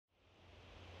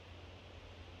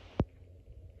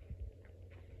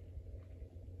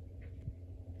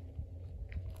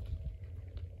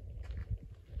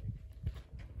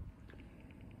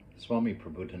Swami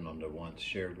Prabhupada once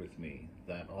shared with me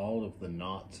that all of the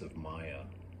knots of Maya,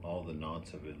 all the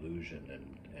knots of illusion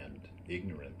and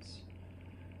ignorance,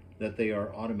 that they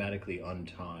are automatically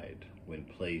untied when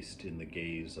placed in the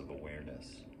gaze of awareness.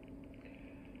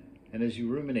 And as you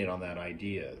ruminate on that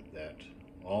idea that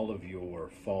all of your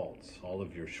faults, all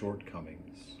of your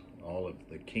shortcomings, all of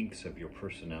the kinks of your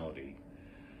personality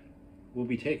will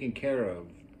be taken care of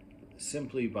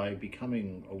simply by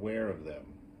becoming aware of them.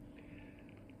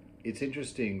 It's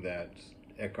interesting that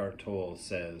Eckhart Tolle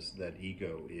says that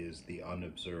ego is the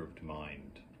unobserved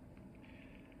mind.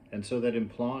 And so that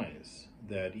implies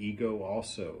that ego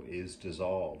also is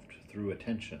dissolved through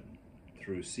attention,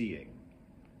 through seeing,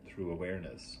 through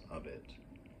awareness of it.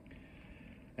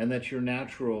 And that your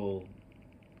natural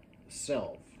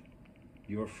self,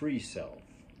 your free self,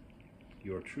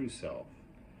 your true self,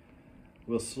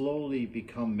 will slowly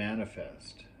become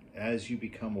manifest as you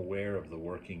become aware of the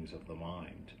workings of the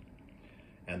mind,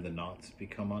 and the knots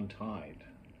become untied,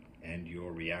 and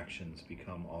your reactions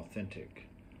become authentic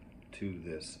to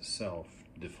this self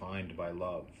defined by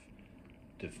love,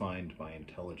 defined by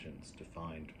intelligence,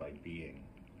 defined by being.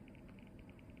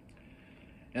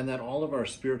 And that all of our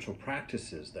spiritual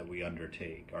practices that we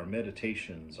undertake, our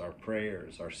meditations, our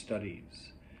prayers, our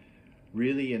studies,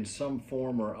 really in some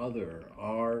form or other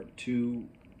are to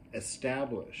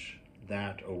establish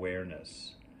that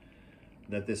awareness,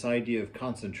 that this idea of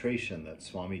concentration that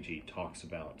Swamiji talks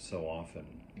about so often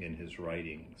in his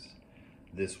writings,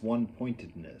 this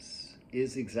one-pointedness,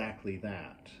 is exactly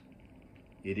that.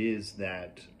 It is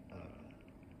that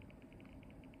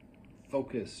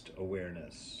focused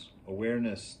awareness,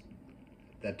 awareness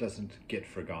that doesn't get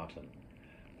forgotten,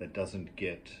 that doesn't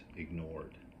get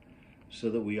ignored, so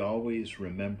that we always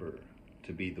remember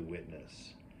to be the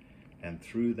witness. And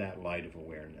through that light of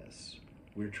awareness,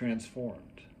 we're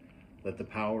transformed. That the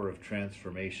power of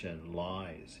transformation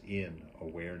lies in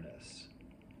awareness,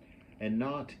 and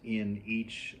not in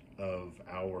each of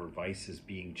our vices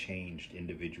being changed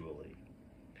individually.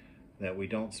 That we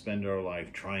don't spend our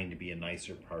life trying to be a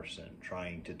nicer person,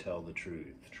 trying to tell the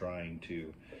truth, trying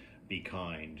to be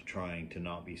kind, trying to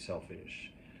not be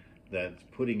selfish.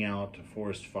 That putting out a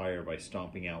forest fire by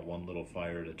stomping out one little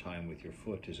fire at a time with your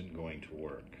foot isn't going to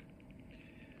work.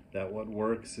 That what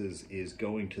works is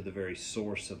going to the very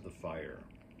source of the fire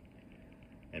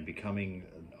and becoming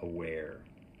aware,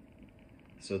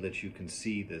 so that you can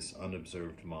see this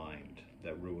unobserved mind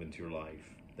that ruins your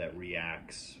life, that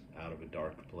reacts out of a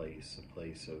dark place, a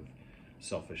place of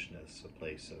selfishness, a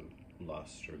place of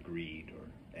lust or greed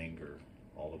or anger,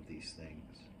 all of these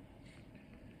things.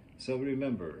 So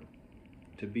remember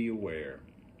to be aware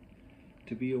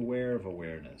of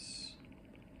awareness,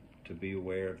 to be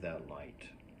aware of that light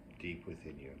deep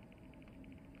within you.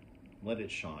 Let it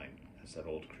shine, as that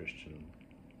old Christian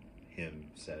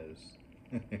hymn says.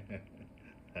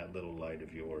 That little light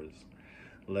of yours,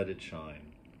 let it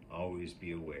shine. Always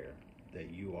be aware that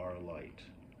you are a light.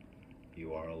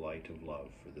 You are a light of love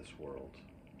for this world.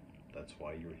 That's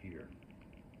why you're here.